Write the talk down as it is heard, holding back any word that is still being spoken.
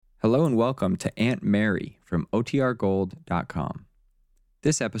Hello and welcome to Aunt Mary from OTRGold.com.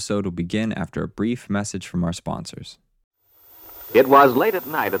 This episode will begin after a brief message from our sponsors. It was late at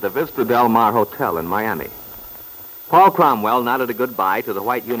night at the Vista Del Mar Hotel in Miami. Paul Cromwell nodded a goodbye to the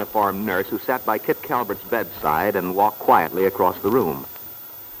white uniformed nurse who sat by Kitt Calvert's bedside and walked quietly across the room.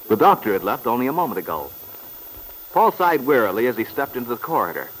 The doctor had left only a moment ago. Paul sighed wearily as he stepped into the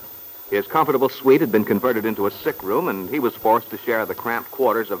corridor. His comfortable suite had been converted into a sick room, and he was forced to share the cramped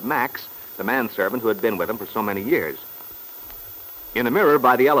quarters of Max, the manservant who had been with him for so many years. In a mirror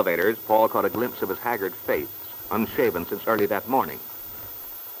by the elevators, Paul caught a glimpse of his haggard face, unshaven since early that morning.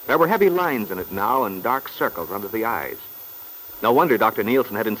 There were heavy lines in it now and dark circles under the eyes. No wonder Dr.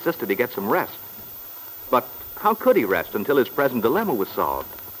 Nielsen had insisted he get some rest. But how could he rest until his present dilemma was solved?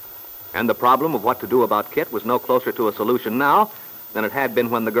 And the problem of what to do about Kitt was no closer to a solution now than it had been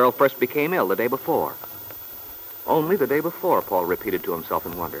when the girl first became ill the day before. Only the day before, Paul repeated to himself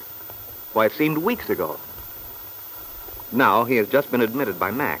in wonder. Why, it seemed weeks ago. Now he has just been admitted by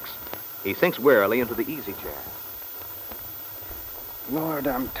Max. He sinks wearily into the easy chair. Lord,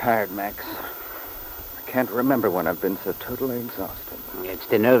 I'm tired, Max. I can't remember when I've been so totally exhausted. It's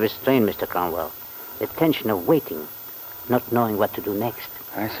the nervous strain, Mr. Cromwell. The tension of waiting, not knowing what to do next.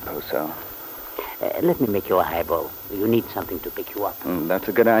 I suppose so. Let me make you a highball. You need something to pick you up. That's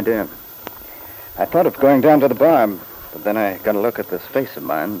a good idea. I thought of going down to the bar, but then I got a look at this face of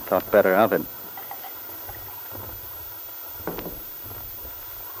mine and thought better of it.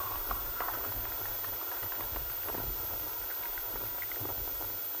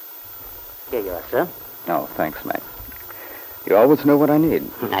 Here you are, sir. Oh, thanks, Max. You always know what I need.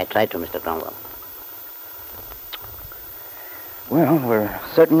 I tried to, Mr. Cromwell. Well, we're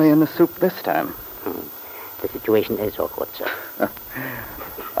certainly in the soup this time. The situation is awkward, sir.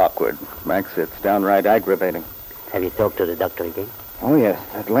 Awkward, Max. It's downright aggravating. Have you talked to the doctor again? Oh, yes,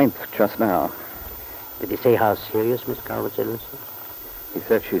 at length just now. Did he say how serious Miss Calvert's illness is? He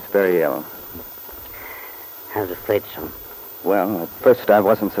said she's very ill. I was afraid so. Well, at first I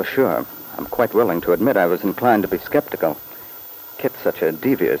wasn't so sure. I'm quite willing to admit I was inclined to be skeptical. Kitt's such a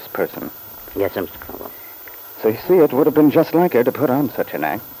devious person. Yes, Mr. Cromwell. So you see, it would have been just like her to put on such an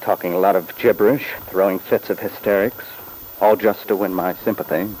act, talking a lot of gibberish, throwing fits of hysterics, all just to win my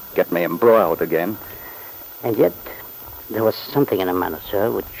sympathy, get me embroiled again. And yet, there was something in her manner,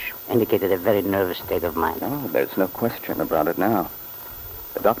 sir, which indicated a very nervous state of mind. Oh, there's no question about it now.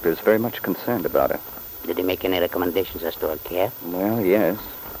 The doctor's very much concerned about her. Did he make any recommendations as to her care? Well, yes.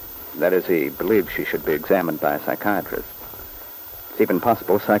 That is, he believes she should be examined by a psychiatrist. It's even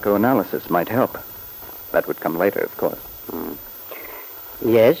possible psychoanalysis might help. That would come later, of course.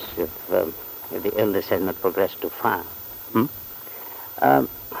 Yes, if the illness has not progressed too far.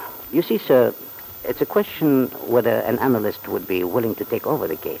 You see, sir, it's a question whether an analyst would be willing to take over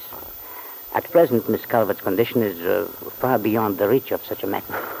the case. At present, Miss Calvert's condition is far beyond the reach of such a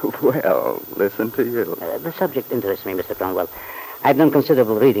matter. Well, listen to you. The subject interests me, Mr. Cromwell. I've done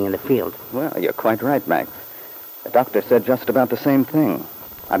considerable reading in the field. Well, you're quite right, Max. The doctor said just about the same thing.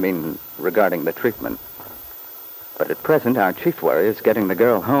 I mean, regarding the treatment. But at present, our chief worry is getting the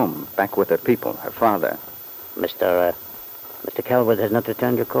girl home, back with her people, her father. Mr. Calvert has not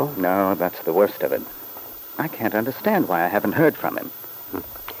returned your call? No, that's the worst of it. I can't understand why I haven't heard from him.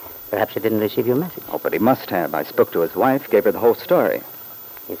 Perhaps he didn't receive your message. Oh, but he must have. I spoke to his wife, gave her the whole story.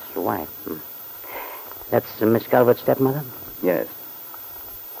 His wife? That's Miss Calvert's stepmother? Yes.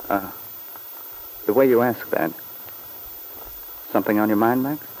 The way you ask that, something on your mind,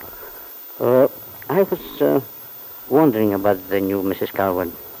 Max? I was wondering about the new Mrs. Calvert.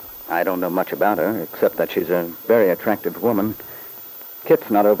 I don't know much about her, except that she's a very attractive woman. Kitt's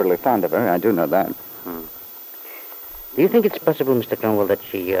not overly fond of her, I do know that. Do you think it's possible, Mr. Cromwell, that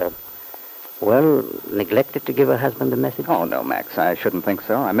she, neglected to give her husband a message? Oh, no, Max, I shouldn't think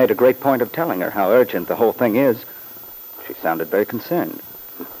so. I made a great point of telling her how urgent the whole thing is. She sounded very concerned.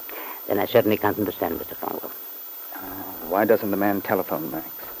 Then I certainly can't understand, Mr. Cromwell. Why doesn't the man telephone, Max?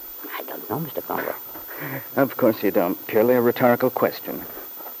 I don't know, Mr. Cromwell. Of course you don't. Purely a rhetorical question.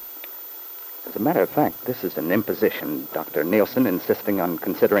 As a matter of fact, this is an imposition. Dr. Nielsen insisting on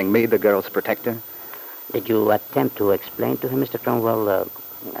considering me the girl's protector. Did you attempt to explain to him, Mr. Cromwell,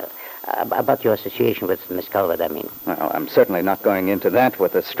 about your association with Miss Calvert, I mean? Well, I'm certainly not going into that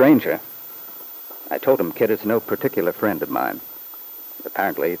with a stranger. I told him Kitt is no particular friend of mine.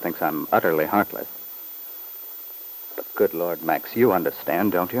 Apparently, he thinks I'm utterly heartless. But good Lord, Max, you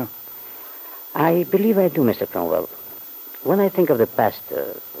understand, don't you? I believe I do, Mr. Cromwell. When I think of the past,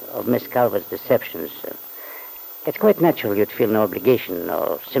 of Miss Calvert's deceptions, it's quite natural you'd feel no obligation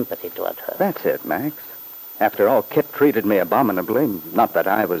or sympathy toward her. That's it, Max. After all, Kitt treated me abominably. Not that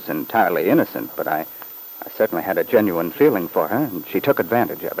I was entirely innocent, but I certainly had a genuine feeling for her, and she took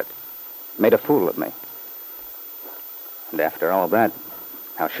advantage of it. Made a fool of me. And after all that,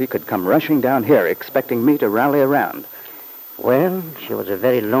 how she could come rushing down here expecting me to rally around. Well, she was a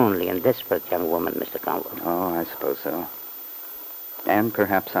very lonely and desperate young woman, Mr. Cromwell. Oh, I suppose so. And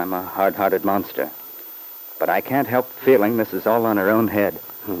perhaps I'm a hard-hearted monster. But I can't help feeling this is all on her own head.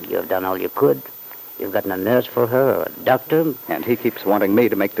 You have done all you could. You've gotten a nurse for her, or a doctor. And he keeps wanting me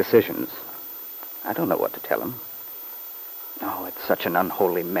to make decisions. I don't know what to tell him. Oh, it's such an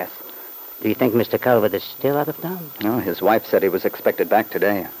unholy mess. Do you think Mr. Calvert is still out of town? No, his wife said he was expected back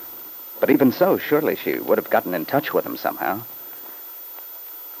today. But even so, surely she would have gotten in touch with him somehow.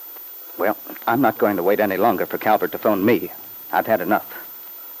 Well, I'm not going to wait any longer for Calvert to phone me. I've had enough.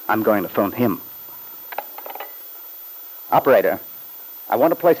 I'm going to phone him. Operator, I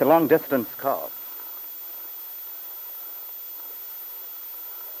want to place a long-distance call.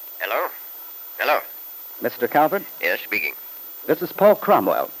 Hello? Hello? Mr. Calvert? Yes, speaking. This is Paul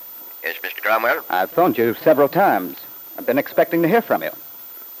Cromwell. Yes, Mr. Cromwell? I've phoned you several times. I've been expecting to hear from you.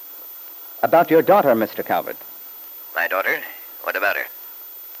 About your daughter, Mr. Calvert. My daughter? What about her?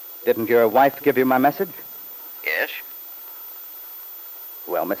 Didn't your wife give you my message? Yes?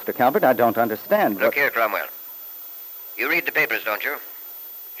 Well, Mr. Calvert, I don't understand. Look here, Cromwell. You read the papers, don't you?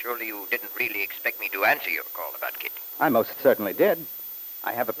 Surely you didn't really expect me to answer your call about Kitt. I most certainly did.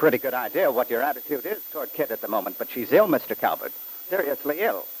 I have a pretty good idea what your attitude is toward Kitt at the moment, but she's ill, Mr. Calvert. Seriously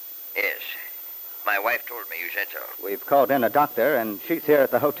ill. Yes. My wife told me you said so. We've called in a doctor, and she's here at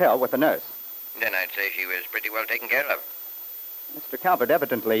the hotel with a nurse. Then I'd say she was pretty well taken care of. Mr. Calvert,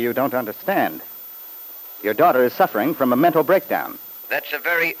 evidently you don't understand. Your daughter is suffering from a mental breakdown. That's a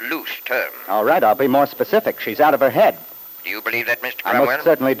very loose term. All right, I'll be more specific. She's out of her head. Do you believe that, Mr. I Cromwell? most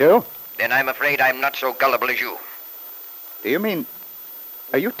certainly do. Then I'm afraid I'm not so gullible as you. Do you mean...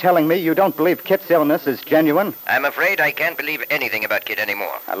 Are you telling me you don't believe Kitt's illness is genuine? I'm afraid I can't believe anything about Kitt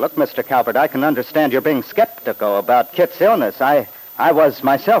anymore. Now, look, Mr. Calvert, I can understand you're being skeptical about Kitt's illness. I was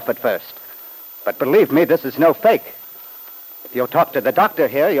myself at first. But believe me, this is no fake. If you'll talk to the doctor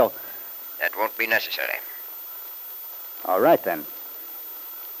here, you'll... That won't be necessary. All right, then.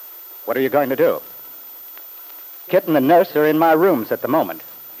 What are you going to do? Kitt and the nurse are in my rooms at the moment.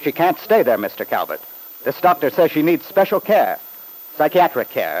 She can't stay there, Mr. Calvert. This doctor says she needs special care. Psychiatric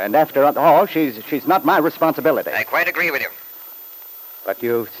care, and after all, she's not my responsibility. I quite agree with you. But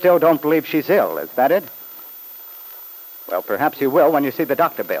you still don't believe she's ill, is that it? Well, perhaps you will when you see the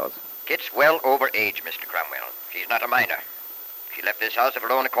doctor bills. Kitt's well over age, Mr. Cromwell. She's not a minor. She left this house of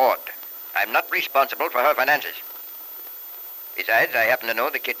her own accord. I'm not responsible for her finances. Besides, I happen to know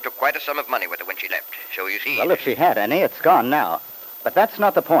that Kitt took quite a sum of money with her when she left. So you see... Well, if she had any, it's gone now. But that's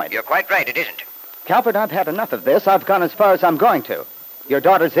not the point. You're quite right, it isn't. Calvert, I've had enough of this. I've gone as far as I'm going to. Your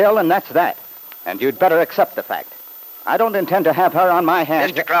daughter's ill, and that's that. And you'd better accept the fact. I don't intend to have her on my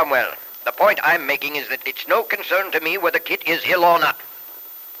hands. Mr. Cromwell, the point I'm making is that it's no concern to me whether Kitt is ill or not.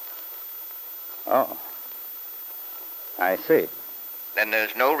 Oh. I see. Then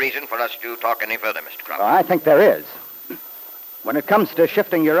there's no reason for us to talk any further, Mr. Cromwell. Oh, I think there is. When it comes to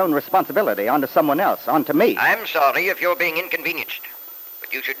shifting your own responsibility onto someone else, onto me... I'm sorry if you're being inconvenienced.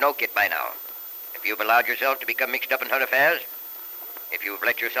 But you should know Kitt by now. If you've allowed yourself to become mixed up in her affairs, if you've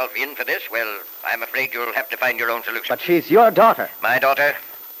let yourself in for this, well, I'm afraid you'll have to find your own solution. But she's your daughter. My daughter?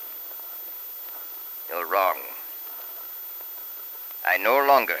 You're wrong. I no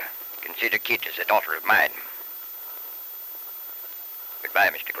longer consider Kitt as a daughter of mine. Goodbye,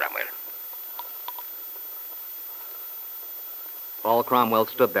 Mr. Cromwell. Paul Cromwell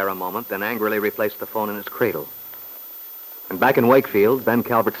stood there a moment, then angrily replaced the phone in its cradle. And back in Wakefield, Ben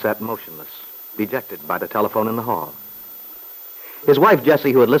Calvert sat motionless, dejected by the telephone in the hall. His wife,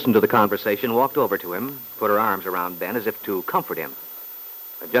 Jessie, who had listened to the conversation, walked over to him, put her arms around Ben as if to comfort him.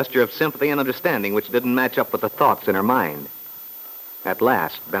 A gesture of sympathy and understanding which didn't match up with the thoughts in her mind. At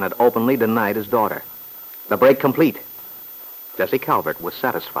last, Ben had openly denied his daughter. The break complete. Jessie Calvert was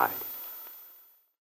satisfied.